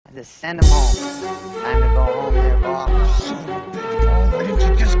Just send him home. Time to go home there, Bob. Son of a bitch, Paul, why didn't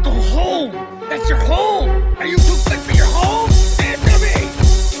you just go home? That's your home! Are you too good for your home? Answer me!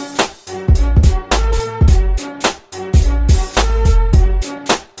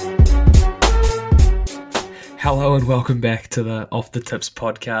 Hello and welcome back to the Off the Tips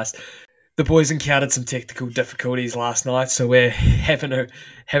podcast. The boys encountered some technical difficulties last night, so we're having a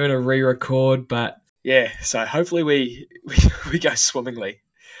re-record. But yeah, so hopefully we go swimmingly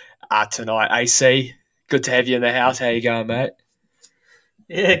tonight. AC, good to have you in the house. How you going, mate?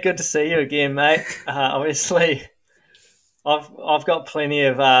 Yeah, good to see you again, mate. Obviously, I've got plenty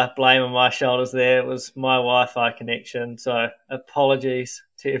of blame on my shoulders there. It was my Wi-Fi connection, so apologies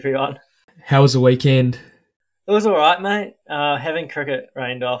to everyone. How was the weekend? It was all right, mate. Having cricket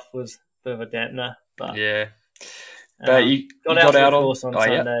rained off was a bit of a dampener, but Yeah, but you got out out on the course on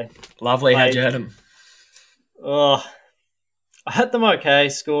Sunday. Yeah. Lovely. How'd you hit him? Oh, I hit them okay.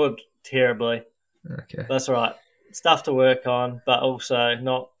 Scored terribly. Okay. That's all right. Stuff to work on, but also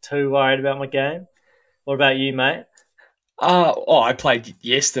not too worried about my game. What about you, mate? I played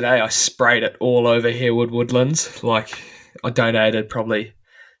yesterday. I sprayed it all over Harewood Woodlands. Like, I donated probably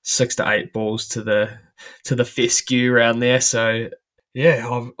 6 to 8 balls to the fescue around there. So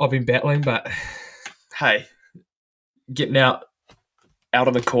yeah, I've been battling, but hey, getting out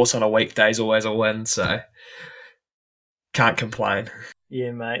on the course on a weekday is always a win. So can't complain.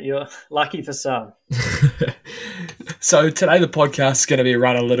 Yeah, mate. You're lucky for some. So today the podcast is going to be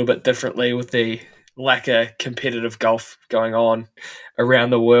run a little bit differently with the lack of competitive golf going on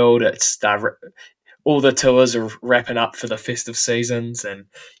around the world. It's all the tours are wrapping up for the festive seasons, and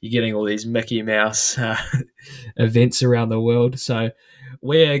you're getting all these Mickey Mouse events around the world. So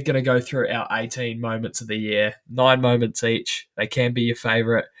we're going to go through our 18 moments of the year, 9 moments each. They can be your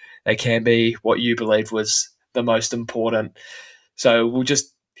favourite. They can be what you believe was the most important. So we'll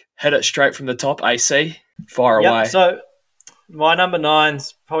just hit it straight from the top. AC, fire away. So my number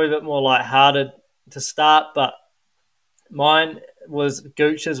 9's probably a bit more lighthearted to start, but mine was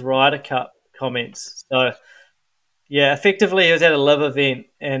Gooch's Ryder Cup comments. So, yeah, effectively he was at a live event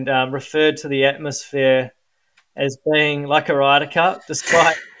and referred to the atmosphere as being like a Ryder Cup,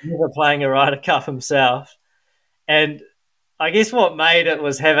 despite never playing a Ryder Cup himself. And I guess what made it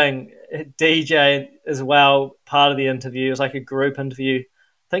was having DJ as well, part of the interview. It was like a group interview.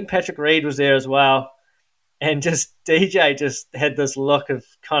 I think Patrick Reed was there as well. And just DJ just had this look of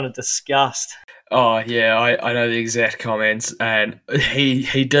kind of disgust. Oh, yeah, I know the exact comments. And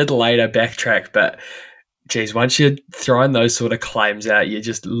he did later backtrack, but geez, once you're throwing those sort of claims out, you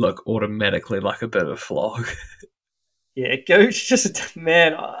just look automatically like a bit of a flog. Yeah, Gooch just,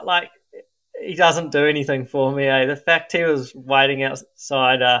 man, like, he doesn't do anything for me. The fact he was waiting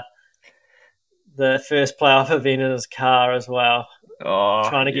outside the first playoff event in his car as well,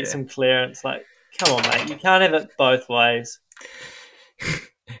 trying to get some clearance. Like, come on, mate, you can't have it both ways.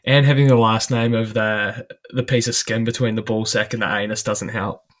 And having the last name of the piece of skin between the ball sack and the anus doesn't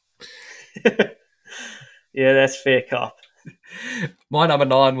help. Yeah, that's fair cop. My number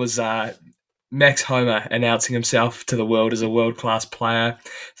 9 was Max Homa announcing himself to the world as a world-class player.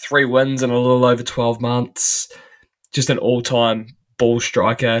 3 wins in a little over 12 months. Just an all-time ball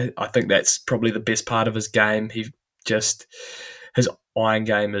striker. I think that's probably the best part of his game. His iron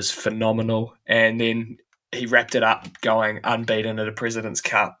game is phenomenal. And then he wrapped it up going unbeaten at a President's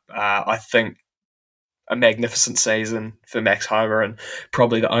Cup. I think a magnificent season for Max Homa, and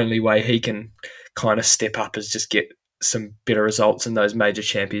probably the only way he can kind of step up is just get some better results in those major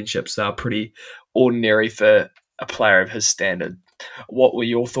championships. They are pretty ordinary for a player of his standard. What were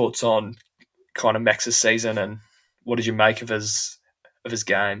your thoughts on kind of Max's season, and what did you make of his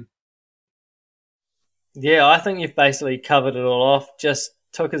game? Yeah, I think you've basically covered it all off. Just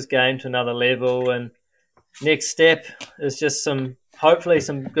took his game to another level, and next step is just hopefully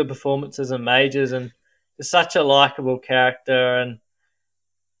some good performances in majors, and just such a likable character and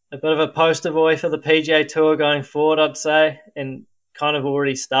a bit of a poster boy for the PGA Tour going forward, I'd say, and kind of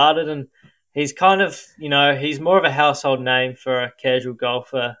already started. And he's kind of, he's more of a household name for a casual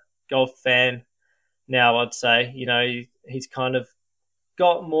golf fan now, I'd say. He's kind of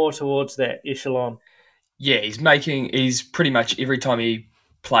got more towards that echelon. Yeah, he's pretty much every time he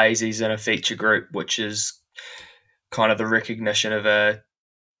plays, he's in a feature group, which is kind of the recognition of a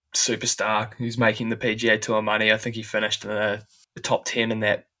superstar who's making the PGA Tour money. I think he finished in the top 10 in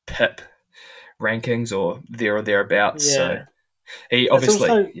that PIP rankings or there or thereabouts. Yeah. So he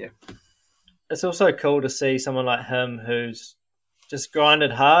obviously, It's also cool to see someone like him who's just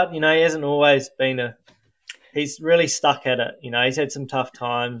grinded hard. He hasn't always been he's really stuck at it. He's had some tough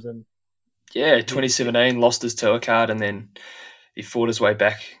times. And 2017 lost his tour card, and then he fought his way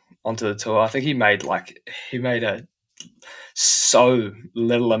back onto the tour. I think he made a so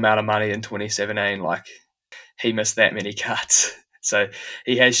little amount of money in 2017. Like, he missed that many cuts. So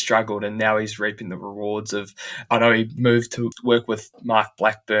he has struggled, and now he's reaping the rewards of. I know he moved to work with Mark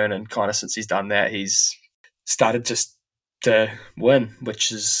Blackburn, and kind of since he's done that, he's started just to win,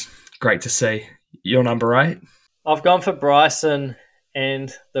 which is great to see. Your number 8? I've gone for Bryson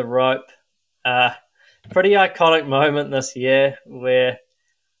and the rope. Pretty iconic moment this year where it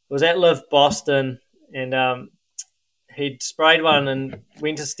was at Live Boston, and he'd sprayed one and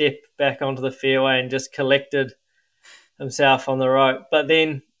went to step back onto the fairway and just collected himself on the rope. But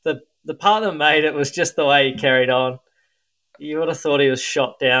then the part that made it was just the way he carried on. You would have thought he was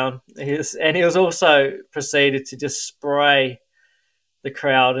shot down. He was also proceeded to just spray the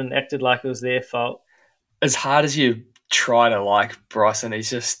crowd and acted like it was their fault. As hard as you try to like Bryson, he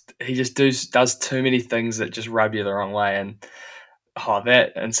just does too many things that just rub you the wrong way. And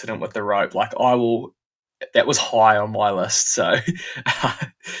that incident with the rope, that was high on my list. So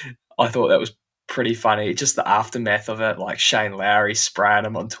I thought that was pretty funny. Just the aftermath of it, like Shane Lowry spraying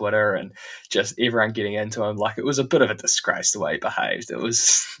him on Twitter and just everyone getting into him. Like, it was a bit of a disgrace the way he behaved. It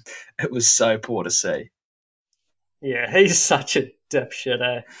was so poor to see. Yeah, he's such a dipshit,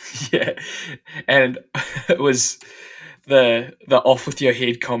 eh? Yeah. And it was the off with your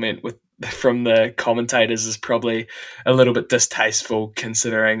head comment from the commentators is probably a little bit distasteful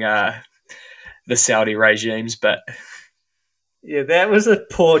considering the Saudi regimes, but yeah, that was a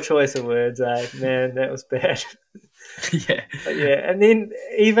poor choice of words, eh? Man, that was bad. Yeah. But yeah, and then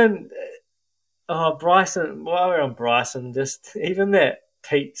even Bryson, while we're on Bryson, just even that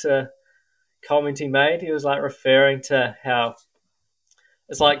pizza comment he made, he was like referring to how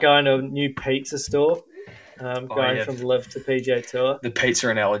it's like going to a new pizza store, going from Live to PGA Tour. The pizza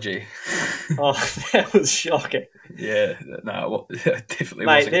analogy. Oh, that was shocking. Yeah, no, definitely.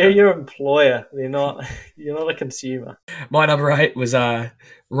 Mate, they're your employer. You're not a consumer. My number 8 was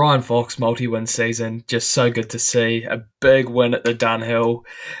Ryan Fox multi-win season. Just so good to see. A big win at the Dunhill,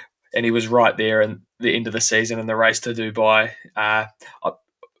 and he was right there in the end of the season in the race to Dubai.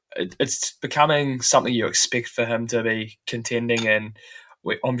 It's becoming something you expect for him to be contending, and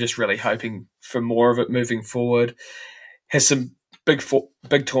I'm just really hoping for more of it moving forward. Has some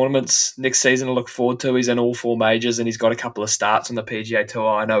big tournaments next season to look forward to. He's in all 4 majors, and he's got a couple of starts on the PGA Tour.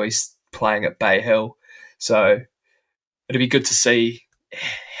 I know he's playing at Bay Hill, so it'd be good to see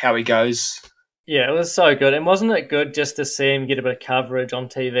how he goes. Yeah, it was so good. And wasn't it good just to see him get a bit of coverage on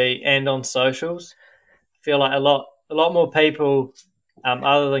TV and on socials? I feel like a lot more people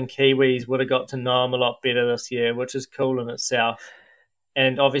other than Kiwis would have got to know him a lot better this year, which is cool in itself.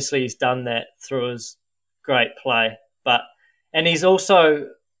 And obviously he's done that through his great play. And he's also,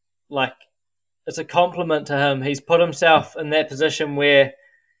 like, it's a compliment to him. He's put himself in that position where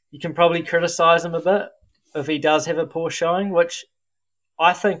you can probably criticise him a bit if he does have a poor showing, which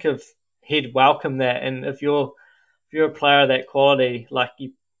I think he'd welcome that. And if you're a player of that quality,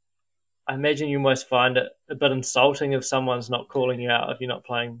 I imagine you almost find it a bit insulting if someone's not calling you out if you're not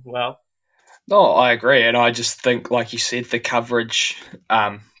playing well. No, I agree, and I just think, like you said, the coverage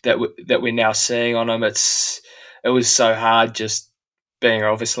that we're now seeing on him, it was so hard just being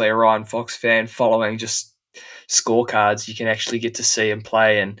obviously a Ryan Fox fan, following just scorecards. You can actually get to see him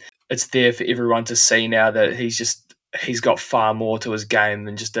play, and it's there for everyone to see now that he's got far more to his game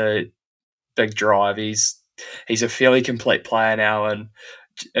than just a big drive. He's a fairly complete player now, and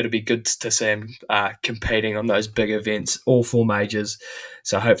it'll be good to see him competing on those big events, all 4 majors.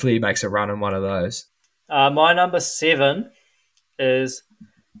 So hopefully he makes a run in one of those. My number 7 is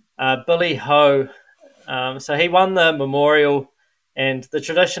Billy Ho. So he won the Memorial, and the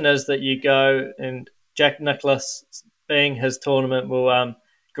tradition is that you go and Jack Nicklaus, being his tournament, will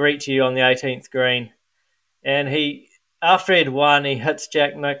greet you on the 18th green. And after he'd won, he hits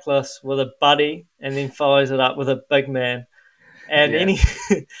Jack Nicklaus with a buddy and then follows it up with a big man. And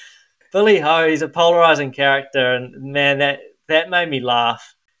Billy Ho, he's a polarizing character, and man, that made me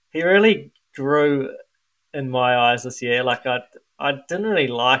laugh. He really grew in my eyes this year. Like, I didn't really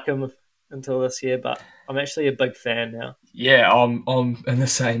like him until this year, but I'm actually a big fan now. Yeah, I'm in the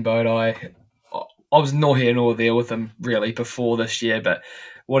same boat. I was nor here nor there with him really before this year, but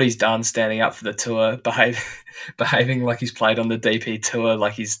what he's done standing up for the tour, behaving like he's played on the DP tour,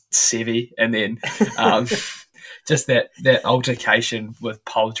 like he's Seve, and then just that altercation with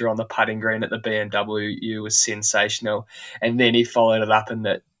Poulter on the putting green at the BMW was sensational. And then he followed it up in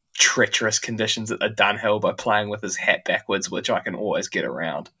the treacherous conditions at the Dunhill by playing with his hat backwards, which I can always get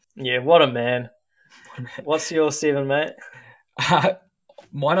around. Yeah, what a man. What's your 7, mate?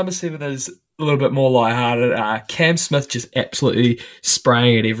 My number 7 is little bit more lighthearted. Cam Smith just absolutely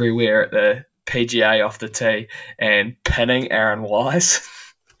spraying it everywhere at the PGA off the tee and pinning Aaron Wise.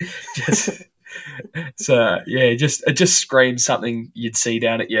 just so yeah, it just screams something you'd see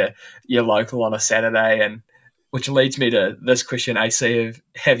down at your local on a Saturday, and which leads me to this question, AC: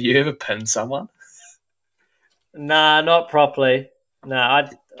 Have you ever pinned someone? Nah, not properly. Nah,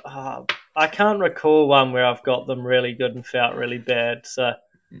 I can't recall one where I've got them really good and felt really bad. So,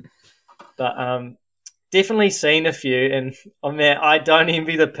 but definitely seen a few, and I don't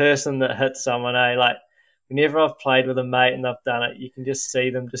envy the person that hits someone. Like whenever I've played with a mate and they've done it, you can just see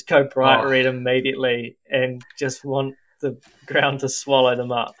them just go bright red immediately and just want the ground to swallow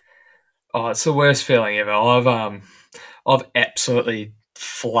them up. Oh, it's the worst feeling ever. I've absolutely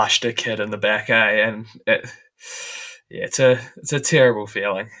flushed a kid in the back, and it's a terrible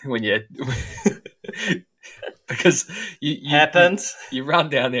feeling when you because you happens. You run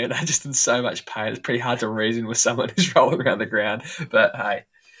down there and they're just in so much pain. It's pretty hard to reason with someone who's rolling around the ground. But hey,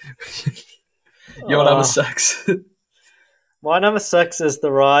 your number 6. My number 6 is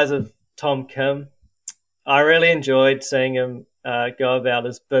the rise of Tom Kim. I really enjoyed seeing him go about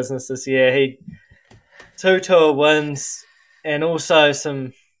his business this year. He 2 tour wins and also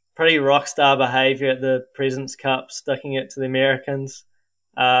some pretty rock star behaviour at the Presidents Cup, sticking it to the Americans.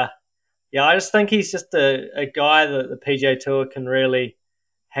 I just think he's just a guy that the PGA Tour can really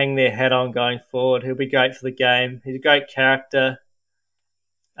hang their hat on going forward. He'll be great for the game. He's a great character.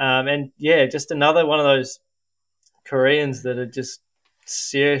 Just another one of those Koreans that are just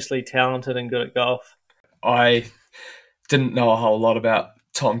seriously talented and good at golf. I didn't know a whole lot about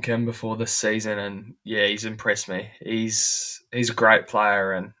Tom Kim before this season, and yeah, he's impressed me. He's a great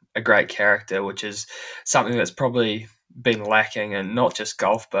player and a great character, which is something that's probably been lacking in not just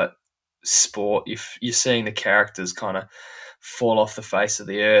golf but sport. You're seeing the characters kind of fall off the face of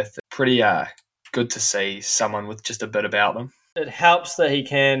the earth. Pretty good to see someone with just a bit about them. It helps that he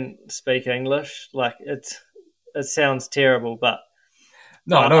can speak English. Like it sounds terrible, but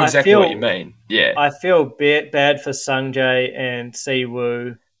no, I know exactly what you mean. Yeah, I feel bad for Sungjae and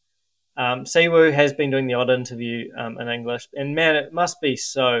Siwoo. Siwoo has been doing the odd interview in English, and man, it must be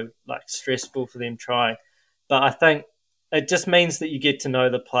so like stressful for them trying. But I think it just means that you get to know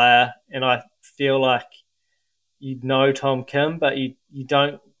the player, and I feel like you know Tom Kim, but you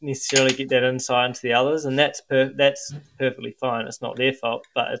don't necessarily get that insight into the others, and that's perfectly fine. It's not their fault,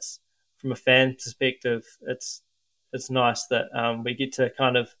 but it's from a fan perspective, it's nice that we get to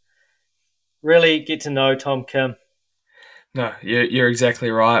kind of really get to know Tom Kim. No, you're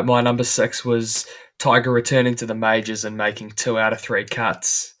exactly right. My number 6 was Tiger returning to the majors and making 2 out of 3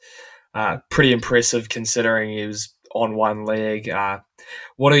 cuts. Pretty impressive considering he was on one leg.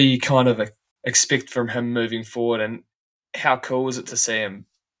 What do you kind of expect from him moving forward, and how cool was it to see him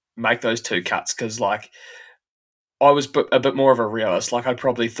make those 2 cuts? Because like I was a bit more of a realist. Like I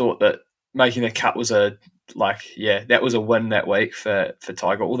probably thought that making a cut was that was a win that week for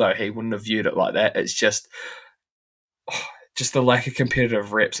Tiger, although he wouldn't have viewed it like that. It's just the lack of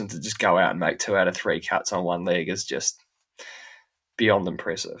competitive reps, and to just go out and make 2 out of 3 cuts on one leg is just beyond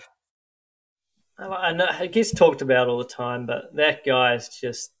impressive. I know it gets talked about all the time, but that guy is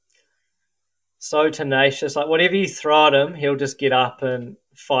just so tenacious. Like whatever you throw at him, he'll just get up and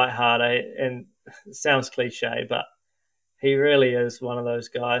fight harder. And it sounds cliche, but he really is one of those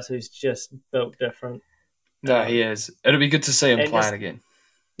guys who's just built different. No, he is. It'll be good to see him playing again.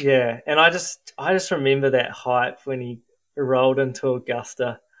 Yeah, and I just remember that hype when he rolled into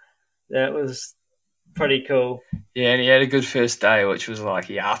Augusta. That was pretty cool. Yeah, and he had a good first day, which was like,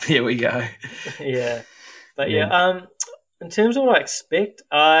 yup, here we go. Yeah. But in terms of what I expect,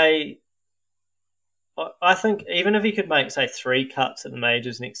 I think even if he could make, say, 3 cuts at the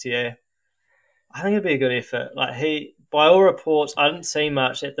majors next year, I think it'd be a good effort. Like by all reports, I didn't see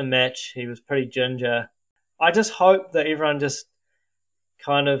much at the match. He was pretty ginger. I just hope that everyone just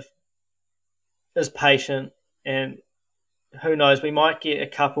kind of is patient, and who knows, we might get a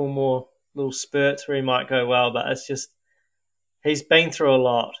couple more little spurts where he might go well, but it's just he's been through a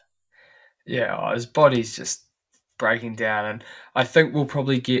lot. Yeah, his body's just breaking down, and I think we'll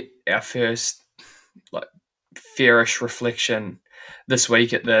probably get our first fairish reflection this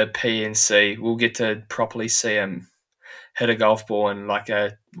week at the PNC. We'll get to properly see him hit a golf ball in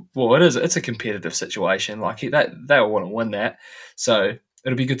it's a competitive situation. Like they'll want to win that, so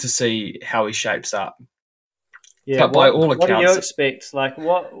it'll be good to see how he shapes up. Yeah, by all accounts, what do you expect? Like,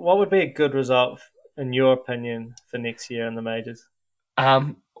 what would be a good result in your opinion for next year in the majors?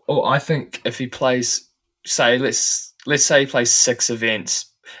 I think if he plays, say, let's say he plays 6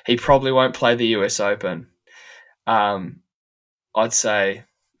 events, he probably won't play the US Open. I'd say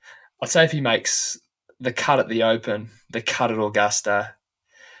I'd say if he makes the cut at the Open, the cut at Augusta,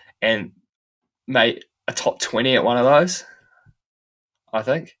 and made a top 20 at one of those, I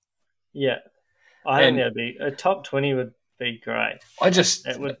think. Yeah, I think And that'd be a top 20 would be great.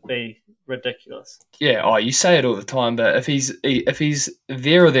 It would be ridiculous. Yeah, you say it all the time, but if he's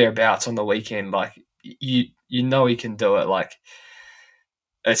there or thereabouts on the weekend, like you know he can do it. Like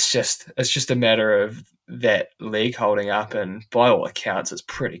it's just a matter of that leg holding up, and by all accounts, it's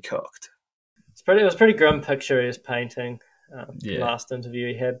pretty cooked. It was a pretty grim picture he was painting. Yeah. Last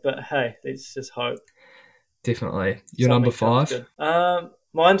interview he had, but hey, let's just hope. Definitely. Your number 5?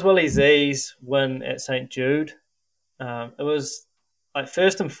 Mine's Willie Z's win at St. Jude. It was like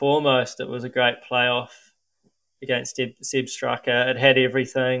first and foremost, it was a great playoff against Seb Straka. It had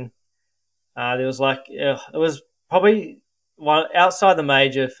everything. There was it was probably one outside the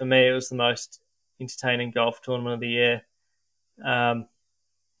major for me. It was the most entertaining golf tournament of the year, and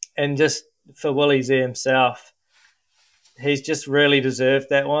just for Willie Z himself, he's just really deserved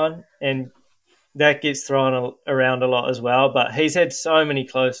that one, and that gets thrown around a lot as well. But he's had so many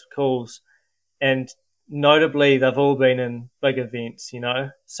close calls, and notably, they've all been in big events,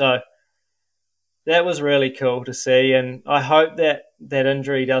 So that was really cool to see, and I hope that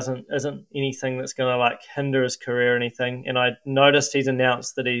injury isn't anything that's going to hinder his career or anything. And I noticed he's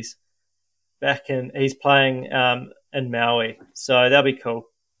announced that he's playing in Maui, so that'll be cool.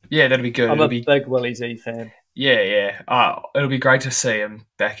 Yeah, that'd be good. I'm a big Willie Z fan. Yeah. It'll be great to see him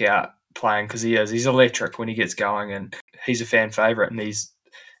back out playing because he's electric when he gets going, and he's a fan favourite, and he's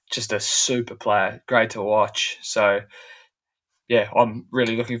just a super player. Great to watch. So, yeah, I'm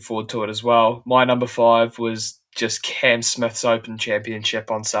really looking forward to it as well. My number 5 was just Cam Smith's Open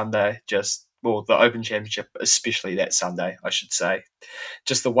Championship on Sunday. The Open Championship, especially that Sunday, I should say.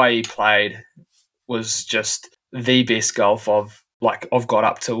 Just the way he played was just the best golf I've got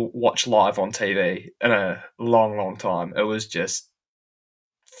up to watch live on TV in a long, long time. It was just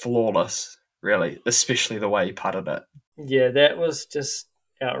flawless, really, especially the way he putted it. Yeah, that was just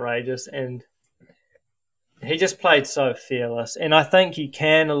outrageous, and he just played so fearless. And I think you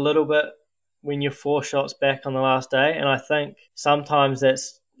can a little bit when you're 4 shots back on the last day, and I think sometimes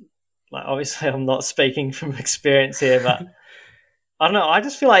that's obviously I'm not speaking from experience here, but I don't know, I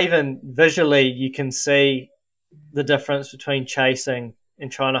just feel like even visually you can see the difference between chasing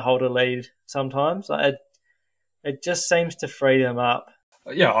and trying to hold a lead sometimes. It just seems to free them up.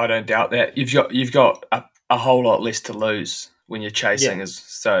 Yeah, I don't doubt that. You've got a whole lot less to lose when you're chasing,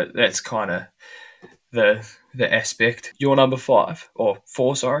 so that's kind of the aspect. Your number 5 or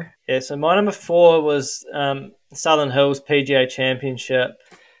 4, sorry. Yeah, so my number 4 was Southern Hills PGA Championship.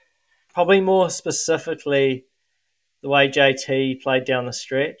 Probably more specifically the way JT played down the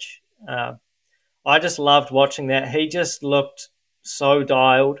stretch. I just loved watching that. He just looked so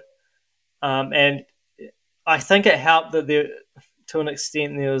dialed, and I think it helped that to an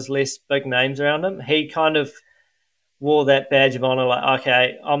extent there was less big names around him. He kind of wore that badge of honor,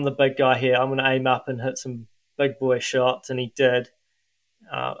 okay, I'm the big guy here. I'm going to aim up and hit some big boy shots, and he did.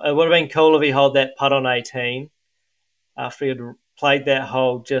 It would have been cool if he held that putt on 18 after he had played that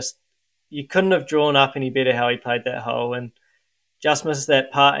hole. Just you couldn't have drawn up any better how he played that hole, and just missed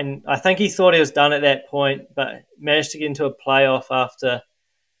that putt. And I think he thought he was done at that point, but managed to get into a playoff after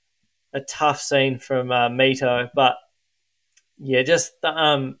a tough scene from Mito. But yeah, just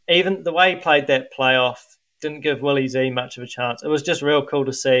even the way he played that playoff didn't give Willie Z much of a chance. It was just real cool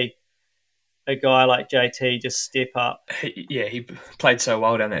to see a guy like JT just step up. He played so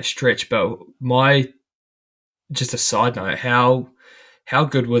well down that stretch. But just a side note, how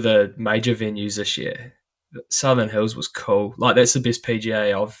good were the major venues this year? Southern Hills was cool. That's the best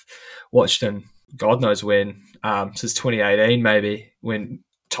PGA I've watched in God knows when, since 2018 maybe, when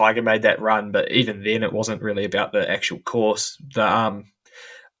Tiger made that run. But even then, it wasn't really about the actual course.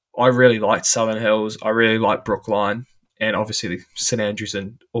 I really liked Southern Hills. I really liked Brookline. And obviously the St Andrews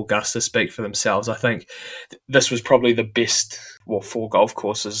and Augusta speak for themselves. I think this was probably the best 4 golf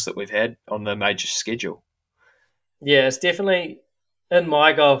courses that we've had on the major schedule. Yeah, it's definitely, in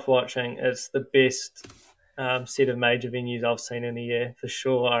my golf watching, it's the best set of major venues I've seen in a year, for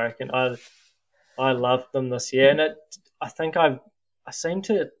sure. I reckon I loved them this year. And I think I seem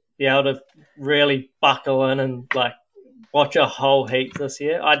to be able to really buckle in and watch a whole heap this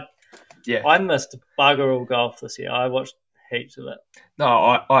year. I missed bugger all golf this year. I watched heaps of it. No,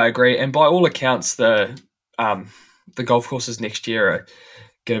 I agree. And by all accounts, the golf courses next year are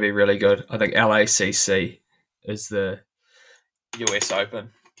going to be really good. I think LACC is the US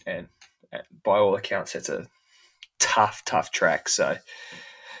Open, and by all accounts, it's a tough track. So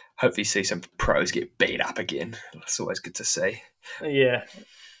hopefully see some pros get beat up again. It's always good to see. Yeah.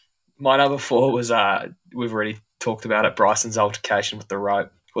 My number 4 was we've already talked about it. Bryson's altercation with the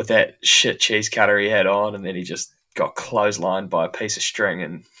rope, with that shit cheese cutter he had on, and then he just got clotheslined by a piece of string,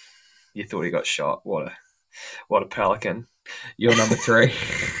 and you thought he got shot. What a pelican! Your number 3.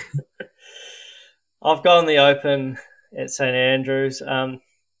 I've gone the Open at St Andrews. I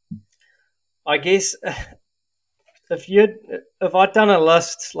guess if I'd done a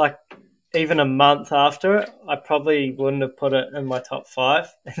list like even a month after it, I probably wouldn't have put it in my top 5.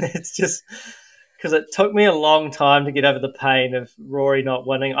 And it's just because it took me a long time to get over the pain of Rory not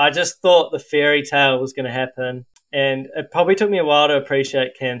winning. I just thought the fairy tale was going to happen, and it probably took me a while to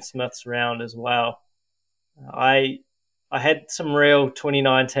appreciate Cam Smith's round as well. I had some real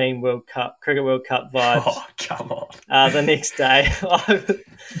 2019 Cricket World Cup vibes. Oh, come on. The next day.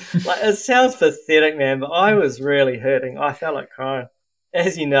 It sounds pathetic, man, but I was really hurting. I felt like crying.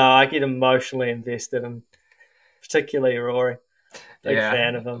 As you know, I get emotionally invested in particularly Rory. Big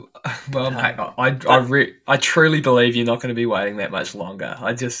fan of him. Well, mate, I truly believe you're not going to be waiting that much longer.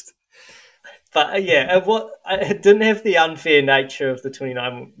 But yeah, it didn't have the unfair nature of the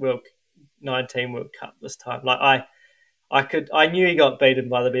 2019 World Cup this time. Like I knew he got beaten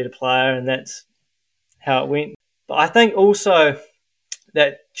by the better player, and that's how it went. But I think also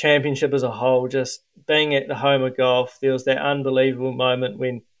that championship as a whole, just being at the home of golf, there was that unbelievable moment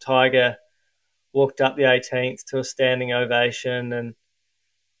when Tiger walked up the 18th to a standing ovation and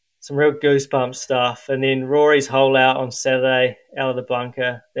some real goosebump stuff. And then Rory's hole out on Saturday out of the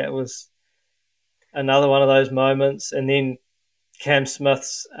bunker, that was another one of those moments. And then Cam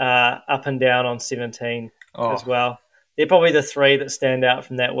Smith's up and down on 17 as well. They're probably the 3 that stand out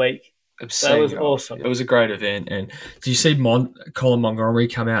from that week. So it was awesome. It was a great event. And did you see Colin Montgomery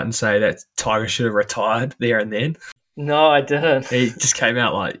come out and say that Tiger should have retired there and then? No, I didn't. He just came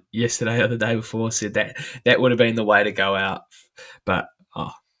out like yesterday or the day before, said that would have been the way to go out. But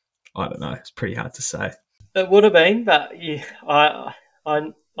I don't know. It's pretty hard to say. It would have been, but yeah,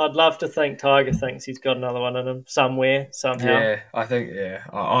 I'd love to think Tiger thinks he's got another one in him somewhere, somehow. Yeah, I think,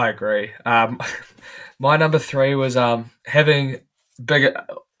 I agree. My number 3 was having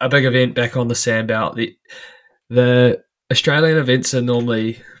a big event back on the Sandbelt. The Australian events are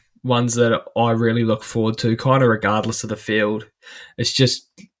normally ones that I really look forward to, kind of regardless of the field. It's just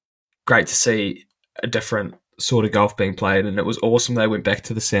great to see a different sort of golf being played, and it was awesome they went back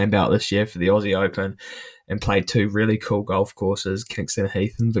to the Sandbelt this year for the Aussie Open and played 2 really cool golf courses, Kingston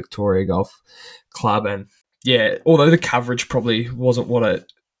Heath and Victoria Golf Club. And yeah, although the coverage probably wasn't what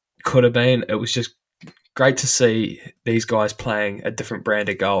it could have been, it was just great to see these guys playing a different brand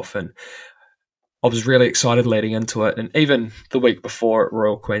of golf, and I was really excited leading into it. And even the week before at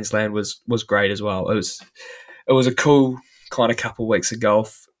Royal Queensland was great as well. It was a cool kind of couple of weeks of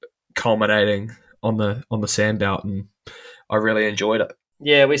golf culminating on the Sandbelt, and I really enjoyed it.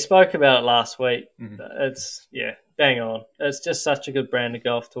 Yeah, we spoke about it last week. Mhm. It's bang on. It's just such a good brand of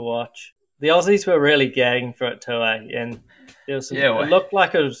golf to watch. The Aussies were really gagging for it too, and there was it looked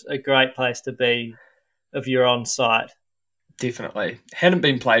like it was a great place to be if you're on site. Definitely. Hadn't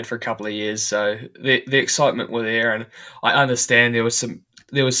been played for a couple of years, so the excitement were there, and I understand there was some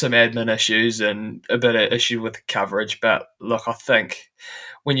admin issues and a bit of issue with the coverage, but look, I think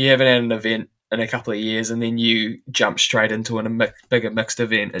when you haven't had an event in a couple of years and then you jump straight into a bigger mixed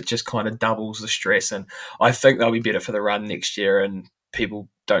event, it just kind of doubles the stress, and I think they'll be better for the run next year, and people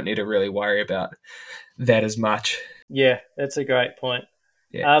don't need to really worry about that as much. Yeah, that's a great point.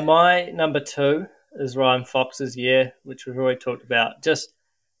 Yeah. My number 2 is Ryan Fox's year, which we've already talked about. Just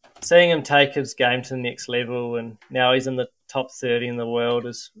seeing him take his game to the next level, and now he's in the top 30 in the world,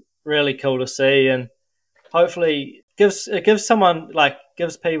 is really cool to see, and hopefully gives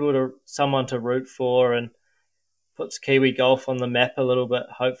people someone to root for and puts Kiwi golf on the map a little bit,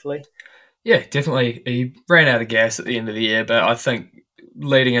 hopefully. Yeah, definitely. He ran out of gas at the end of the year, but I think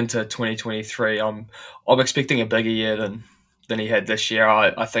leading into 2023, I'm expecting a bigger year than he had this year.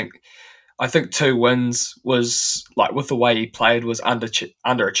 I think 2 wins was, like, with the way he played, was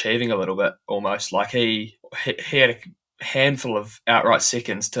underachieving a little bit almost. Like he had a handful of outright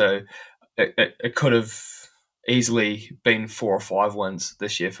seconds too. It could have easily been 4 or 5 wins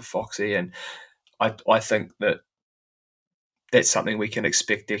this year for Foxy, and I think that's something we can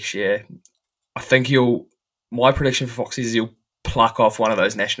expect next year. I think my prediction for Foxy is he'll pluck off one of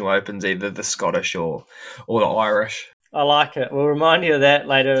those national opens, either the Scottish or the Irish. I like it. We'll remind you of that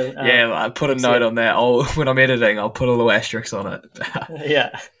later. Yeah, I put a note on that. When I'm editing, I'll put a little asterisk on it.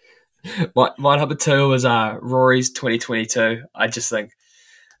 Yeah. My number 2 was Rory's 2022. I just think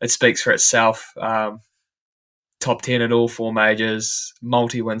it speaks for itself. Top 10 at all 4 majors,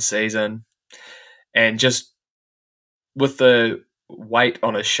 multi-win season, and just with the weight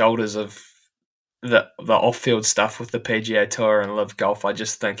on his shoulders of the off-field stuff with the PGA Tour and Live Golf. I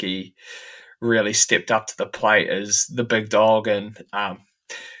just think he really stepped up to the plate as the big dog and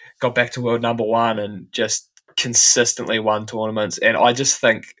got back to world number one and just consistently won tournaments. And I just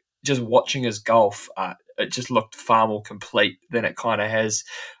think just watching his golf, it just looked far more complete than it kind of has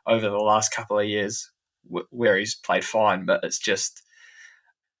over the last couple of years where he's played fine. But it just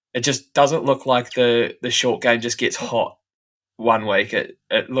doesn't look like the short game just gets hot one week.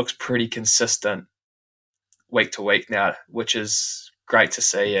 It looks pretty consistent week to week now, which is great to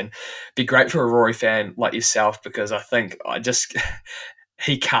see, and be great for a Rory fan like yourself, because I think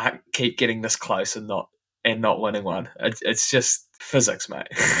he can't keep getting this close and not winning one. It's just physics, mate.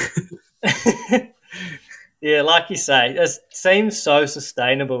 Yeah, like you say, it seems so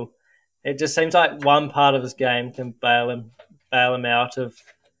sustainable. It just seems like one part of his game can bail him out of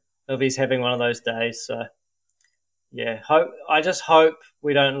he's having one of those days. So yeah, I just hope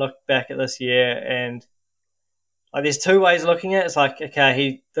we don't look back at this year and like there's two ways of looking at it. It's like,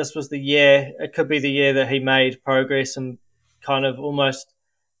 okay, this was the year. It could be the year that he made progress and kind of almost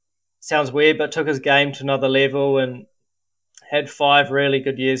sounds weird, but took his game to another level and had 5 really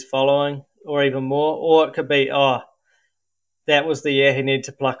good years following, or even more. Or it could be, that was the year he needed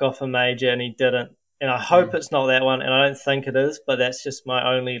to pluck off a major and he didn't. And I hope it's not that one, and I don't think it is, but that's just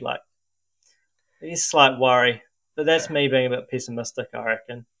my only slight worry. But that's me being a bit pessimistic, I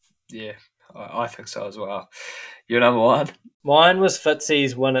reckon. Yeah, I think so as well. Your number one? Mine was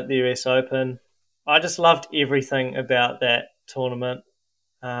Fitzy's win at the US Open. I just loved everything about that tournament.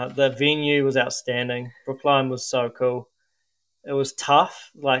 The venue was outstanding. Brookline was so cool. It was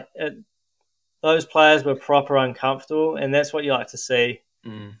tough. Those players were proper uncomfortable, and that's what you like to see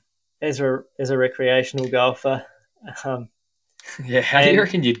as a recreational golfer. Yeah, how do you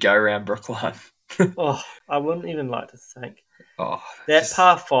reckon you'd go around Brookline? I wouldn't even like to think. That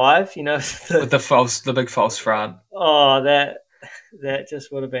par 5, with the big false front. That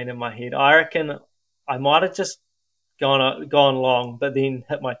just would have been in my head. I reckon I might have just gone long, but then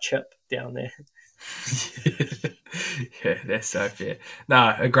hit my chip down there. Yeah, that's so fair.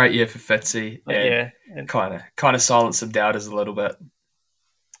 No, a great year for Fitzy. And kind of silenced some doubters a little bit.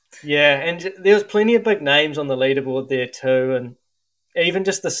 Yeah, and there was plenty of big names on the leaderboard there too, and even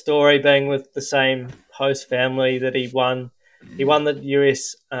just the story being with the same host family that he won. He won the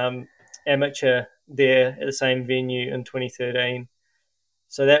US Amateur there at the same venue in 2013.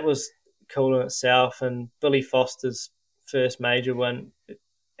 So that was cool in itself. And Billy Foster's first major win.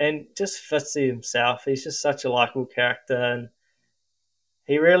 And just Fitzy himself. He's just such a likeable character. And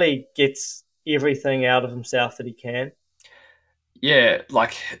he really gets everything out of himself that he can. Yeah,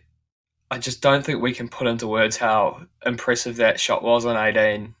 I just don't think we can put into words how impressive that shot was on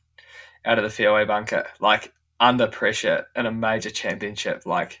 18 out of the fairway bunker. Under pressure in a major championship,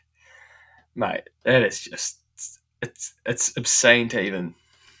 mate, that is just it's obscene to even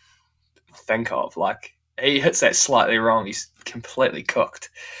think of. He hits that slightly wrong, he's completely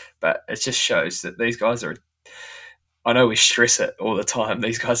cooked. But it just shows that these guys are, I know we stress it all the time,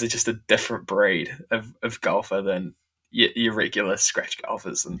 these guys are just a different breed of golfer than your regular scratch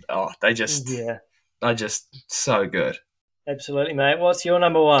golfers, and they're just so good. Absolutely, mate. What's your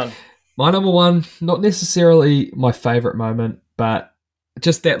number one? My number one, not necessarily my favourite moment, but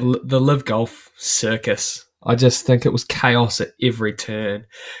just the Live Golf circus. I just think it was chaos at every turn.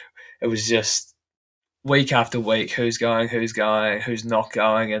 It was just week after week, who's going, who's not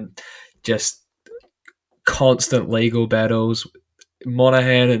going, and just constant legal battles.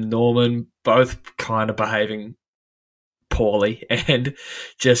 Monahan and Norman both kind of behaving poorly, and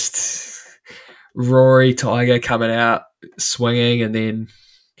just Rory, Tiger coming out swinging, and then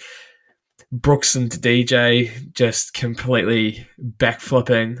Brooks and DJ just completely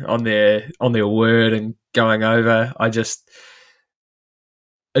backflipping on their word and going over.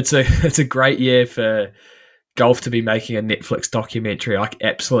 It's a great year for golf to be making a Netflix documentary. I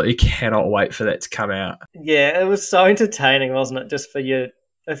absolutely cannot wait for that to come out. Yeah, it was so entertaining, wasn't it? Just for you,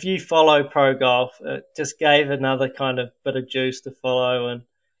 if you follow pro golf, it just gave another kind of bit of juice to follow, and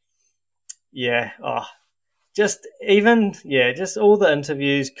just all the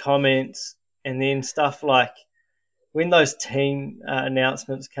interviews, comments. And then stuff like when those team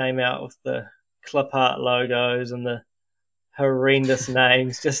announcements came out with the clip art logos and the horrendous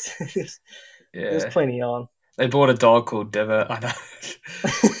names, there's plenty on. They bought a dog called Diva. I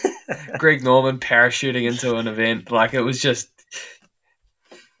know. Greg Norman parachuting into an event. It was just,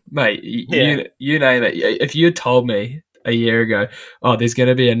 mate, you name it. If you had told me a year ago, there's going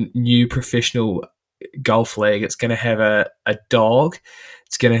to be a new professional golf league, it's going to have a dog,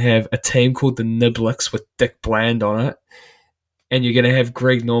 it's going to have a team called the Niblicks with Dick Bland on it, and you're going to have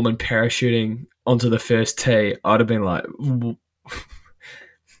Greg Norman parachuting onto the first tee, I'd have been like,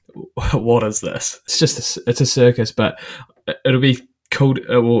 what is this? It's just it's a circus, but it'll be cool.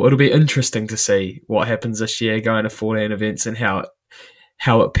 It'll be interesting to see what happens this year going to 14 events and how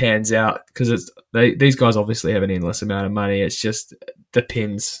it pans out, because these guys obviously have an endless amount of money. It's just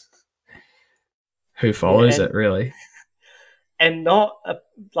depends who follows it, really. And not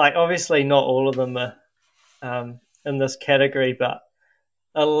obviously not all of them are in this category, but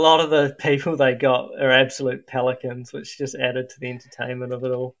a lot of the people they got are absolute pelicans, which just added to the entertainment of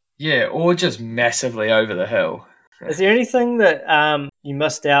it all. Yeah, or just massively over the hill. Is there anything that you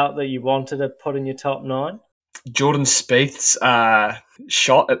missed out that you wanted to put in your top 9? Jordan Spieth's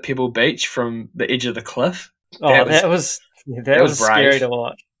shot at Pebble Beach from the edge of the cliff. That was scary to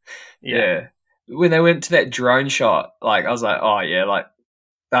watch. Yeah. When they went to that drone shot, I was like, oh yeah,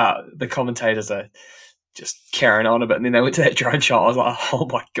 the commentators are just carrying on a bit, and then they went to that drone shot. I was like, oh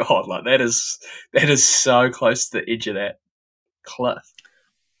my god, that is so close to the edge of that cliff.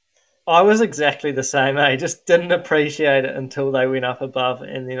 I was exactly the same. I just didn't appreciate it until they went up above,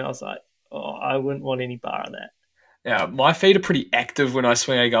 and then I was like, oh, I wouldn't want any bar of that. Yeah, my feet are pretty active when I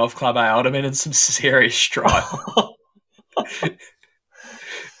swing a golf club out. I'm in some serious strife.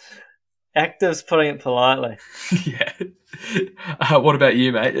 Active's putting it politely. Yeah. What about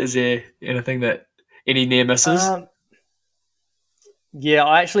you, mate? Is there anything any near misses? Yeah,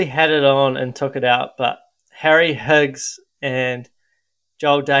 I actually had it on and took it out, but Harry Higgs and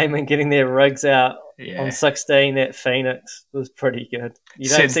Joel Damon getting their rigs out on 16 at Phoenix was pretty good. You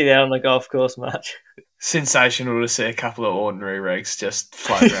don't see that on the golf course much. Sensational to see a couple of ordinary rigs just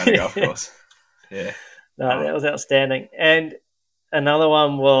floating around a golf course. Yeah. No, that was outstanding. And another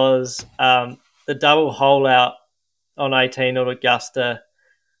one was the double hole out on 18 at Augusta.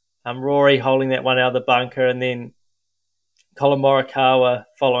 Rory holding that one out of the bunker, and then Colin Morikawa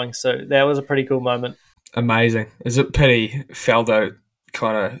following suit. That was a pretty cool moment. Amazing. Is it pity Faldo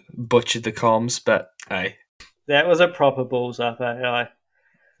kind of butchered the comms, but hey. That was a proper balls up, eh?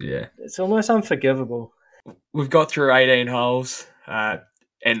 Yeah. It's almost unforgivable. We've got through 18 holes, and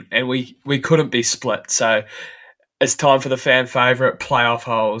we couldn't be split, so it's time for the fan favourite playoff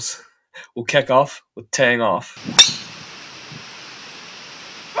holes. We'll kick off with teeing off.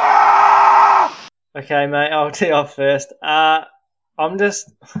 Okay, mate, I'll tee off first.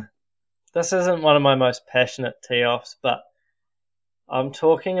 This isn't one of my most passionate tee-offs, but I'm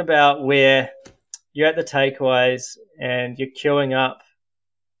talking about where you're at the takeaways and you're queuing up,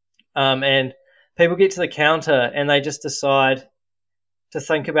 and people get to the counter and they just decide to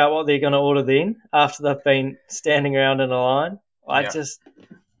think about what they're going to order then after they've been standing around in a line.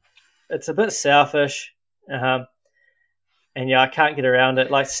 It's a bit selfish, and I can't get around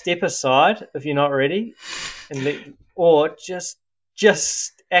it. Step aside if you're not ready, or just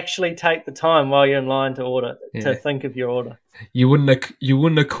actually take the time while you're in line to order to think of your order. You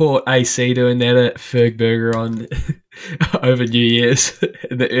wouldn't have caught AC doing that at Ferg Burger on over New Year's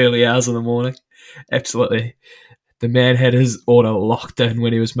in the early hours of the morning. Absolutely. The man had his order locked in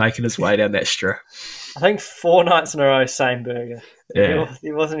when he was making his way down that strip. I think 4 nights in a row, same burger. Yeah.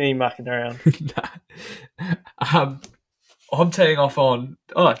 There wasn't any mucking around. I'm teeing off on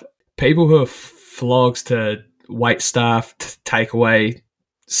people who are flogs to wait staff, takeaway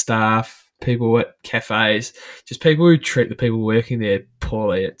staff, people at cafes, just people who treat the people working there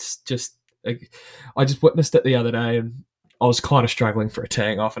poorly. It's just, I just witnessed it the other day, and I was kind of struggling for a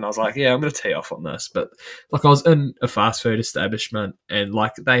teeing off, and I was like, yeah, I'm going to tee off on this. But I was in a fast food establishment, and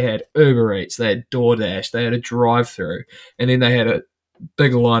they had Uber Eats, they had DoorDash, they had a drive-through, and then they had a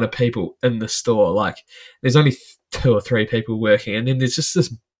big line of people in the store. There's only 2 or 3 people working, and then there's just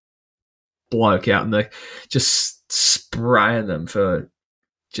this bloke out in the just spraying them for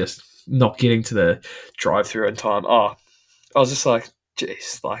just not getting to the drive-through in time. I was just like,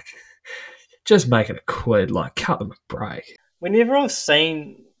 geez, just making a quid, cut them a break. Whenever I've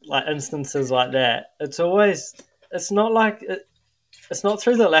seen instances like that, it's not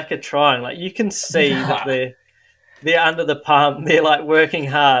through the lack of trying. You can see that they're under the pump, they're working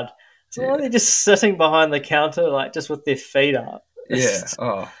hard. So they're just sitting behind the counter, just with their feet up. It's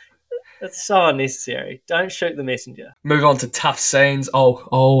so unnecessary. Don't shoot the messenger. Move on to tough scenes.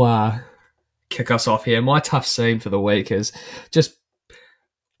 I'll kick us off here. My tough scene for the week is just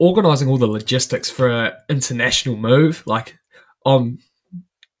organising all the logistics for an international move. I'm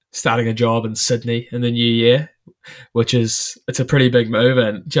starting a job in Sydney in the new year, it's a pretty big move,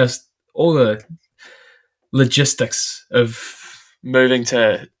 and just all the logistics of moving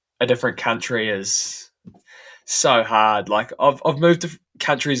to a different country is so hard. I've moved to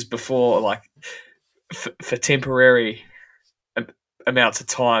countries before, for temporary amounts of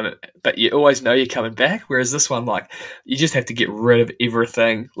time, but you always know you're coming back. Whereas this one, like, you just have to get rid of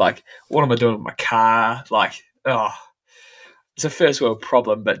everything. Like, what am I doing with my car? Like, it's a first world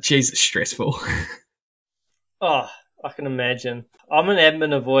problem, but geez, it's stressful. Oh, I can imagine. I'm an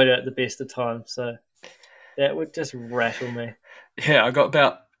admin avoider at the best of times, so that would just rattle me. Yeah, I got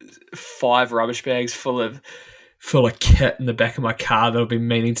about 5 rubbish bags full of kit in the back of my car that I've been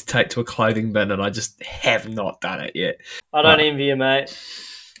meaning to take to a clothing bin, and I just have not done it yet. I don't envy you, mate.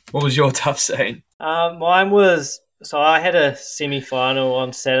 What was your tough scene? Mine was, so I had a semi-final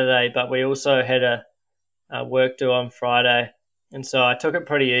on Saturday, but we also had a work due on Friday, and so I took it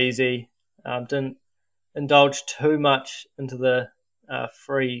pretty easy. Didn't indulge too much into the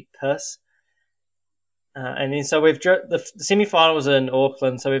free piss. And then so the semi-final was in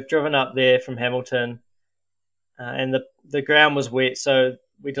Auckland, so we've driven up there from Hamilton, and the ground was wet, so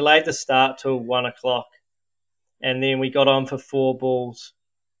we delayed the start till 1 o'clock, and then we got on for 4 balls,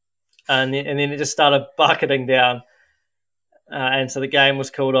 and then it just started bucketing down, and so the game was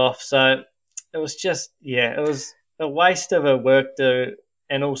called off. So it was just, it was a waste of a work due,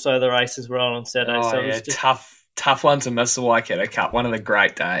 and also the races were on Saturday. Oh, so it yeah, was just, tough one to miss the Waikato Cup, one of the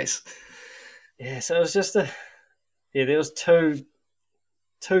great days. Yeah, so it was just there was two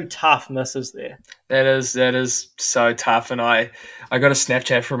tough misses there. That is so tough, and I got a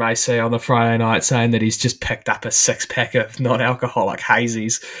Snapchat from AC on the Friday night saying that he's just picked up a 6-pack of non-alcoholic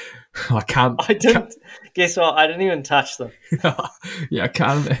hazies. Guess what? I didn't even touch them. Yeah, I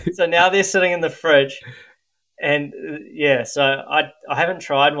can't. So now they're sitting in the fridge, and so I haven't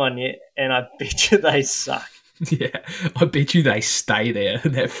tried one yet, and I bet you they suck. Yeah, I bet you they stay there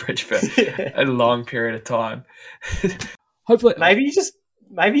in that fridge for a long period of time. Hopefully, maybe you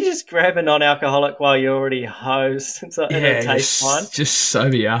just grab a non-alcoholic while you're already hosed, and it tastes fine. Just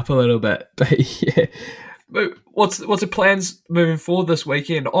sober up a little bit. But yeah, what's the plans moving forward this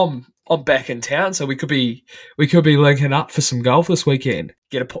weekend? I'm back in town, so we could be linking up for some golf this weekend.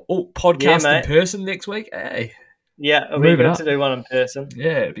 Get a podcast in person next week. Hey, yeah, it'll be good to do one in person.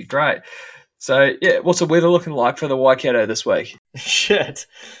 Yeah, it'd be great. So, yeah, what's the weather looking like for the Waikato this week? Shit.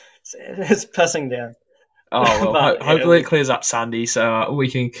 It's pissing down. Oh, well, hopefully it clears up Sunday so we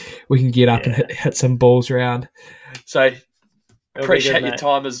can get up and hit some balls around. So, appreciate your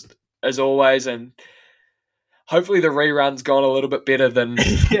time as always, and hopefully the rerun's gone a little bit better than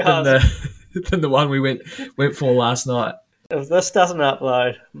than the one we went for last night. If this doesn't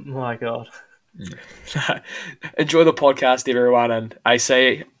upload, my God. Enjoy the podcast, everyone, and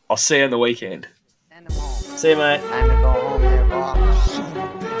AC, I'll see you on the weekend. See you, mate. Time to go home there, Bob. Son of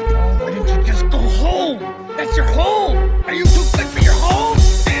a bitch, Paul. Why didn't you just go home? That's your home. Are you too good for your